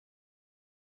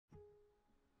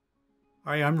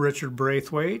Hi, I'm Richard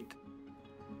Braithwaite.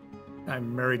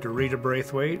 I'm married to Rita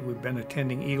Braithwaite. We've been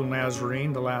attending EagleNaz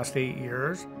the last 8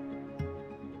 years.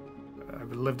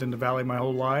 I've lived in the Valley my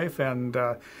whole life, and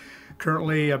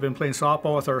currently I've been playing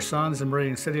softball with our sons in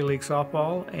Meridian City League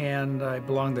softball, and I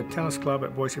belong to the tennis club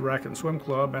at Boise Racket and Swim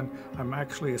Club, and I'm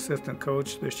actually assistant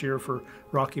coach this year for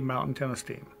Rocky Mountain tennis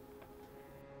team.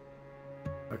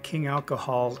 King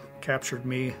alcohol captured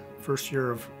me first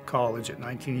year of college at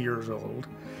 19 years old.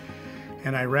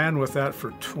 And I ran with that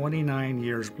for 29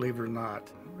 years, believe it or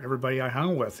not. Everybody I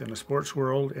hung with in the sports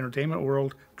world, entertainment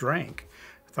world, drank.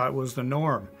 I thought it was the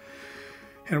norm.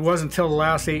 And it wasn't until the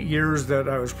last 8 years that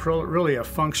I was really a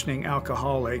functioning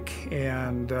alcoholic,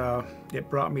 and it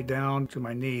brought me down to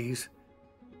my knees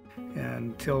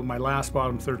until my last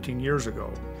bottom 13 years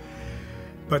ago.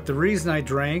 But the reason I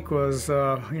drank was,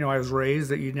 I was raised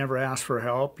that you never ask for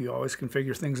help. You always can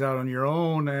figure things out on your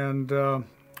own, and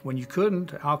when you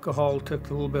couldn't, alcohol took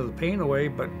a little bit of the pain away,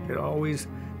 but it always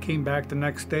came back the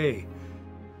next day.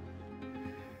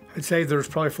 I'd say there's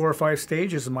probably 4 or 5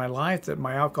 stages in my life that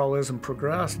my alcoholism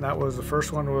progressed, and that was the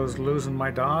first one was losing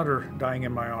my daughter dying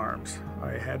in my arms.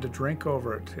 I had to drink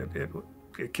over it.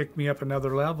 It kicked me up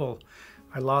another level.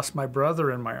 I lost my brother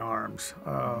in my arms.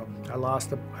 I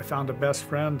found a best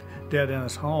friend dead in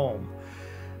his home.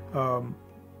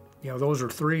 Those are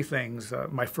 3 things.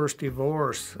 My first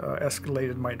divorce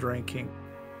escalated my drinking.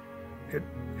 It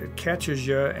catches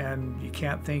you, and you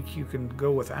can't think you can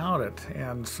go without it.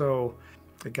 And so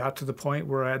it got to the point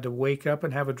where I had to wake up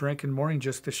and have a drink in the morning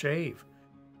just to shave.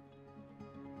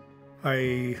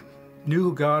 I knew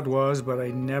who God was, but I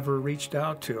never reached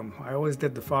out to him. I always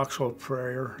did the foxhole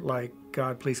prayer, like,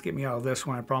 God, please get me out of this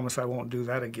one. I promise I won't do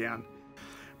that again.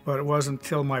 But it wasn't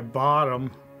until my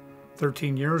bottom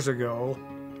 13 years ago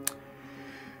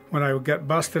when I got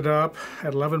busted up,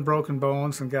 had 11 broken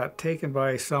bones, and got taken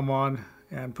by someone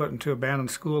and put into an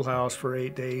abandoned schoolhouse for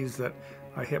 8 days that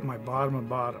I hit my bottom of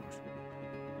bottoms.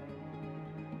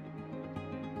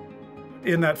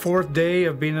 In that 4th day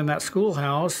of being in that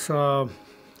schoolhouse,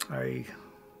 I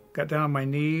got down on my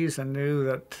knees and knew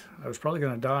that I was probably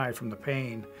going to die from the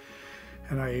pain.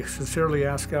 And I sincerely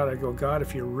asked God, I go, God,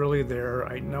 if you're really there,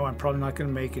 I know I'm probably not going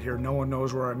to make it here. No one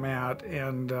knows where I'm at.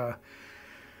 And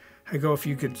I go, if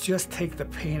you could just take the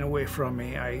pain away from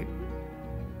me,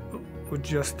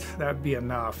 that'd be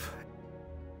enough.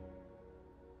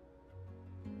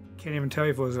 Can't even tell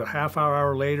you if it was a half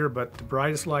hour later, but the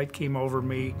brightest light came over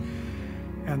me,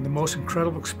 and the most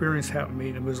incredible experience happened to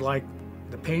me. It was like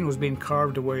the pain was being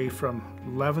carved away from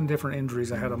 11 different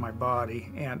injuries I had on my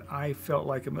body, and I felt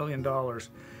like $1 million.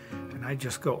 And I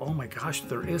just go, oh my gosh,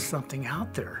 there is something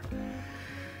out there.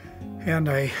 And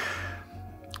I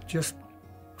just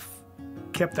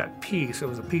kept that peace. It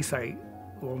was a peace I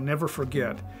will never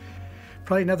forget.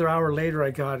 Probably another hour later,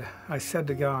 I said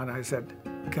to God, I said,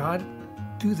 God,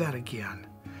 do that again.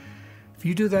 If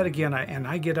you do that again, and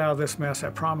I get out of this mess, I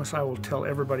promise I will tell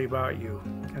everybody about you.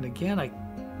 And again, it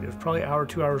was probably an hour,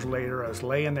 2 hours later, I was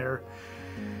laying there,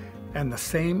 and the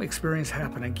same experience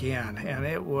happened again, and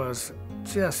it was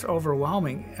just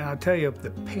overwhelming. And I'll tell you,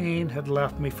 the pain had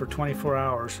left me for 24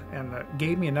 hours, and it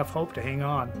gave me enough hope to hang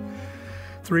on.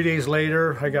 3 days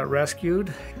later, I got rescued.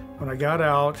 When I got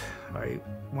out, I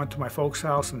went to my folks'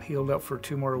 house and healed up for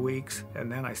 2 more weeks,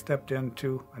 and then I stepped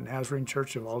into a Nazarene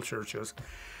church of all churches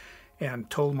and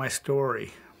told my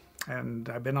story. And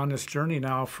I've been on this journey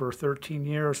now for 13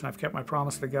 years, and I've kept my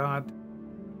promise to God.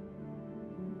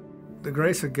 The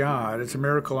grace of God, it's a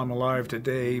miracle I'm alive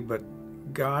today, but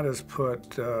God has put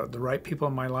the right people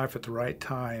in my life at the right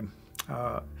time.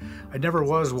 I never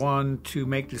was one to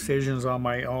make decisions on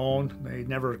my own. They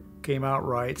never came out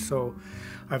right, so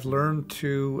I've learned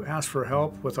to ask for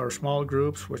help with our small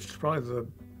groups, which is probably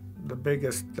the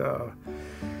biggest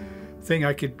thing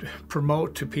I could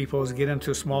promote to people, is get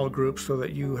into a small group so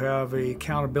that you have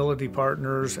accountability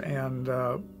partners, and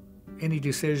any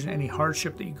decision, any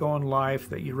hardship that you go in life,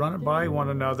 that you run it by one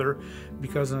another,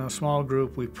 because in a small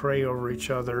group we pray over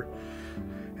each other.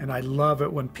 And I love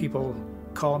it when people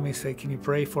call me, say, can you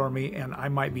pray for me? And I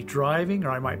might be driving,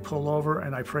 or I might pull over,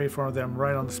 and I pray for them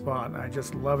right on the spot. And I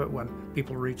just love it when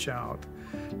people reach out,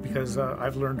 because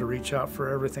I've learned to reach out for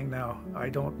everything now. I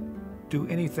don't do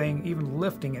anything, even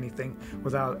lifting anything,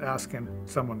 without asking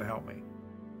someone to help me.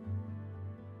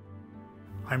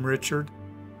 I'm Richard.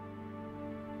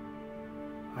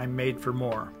 I'm made for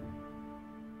more.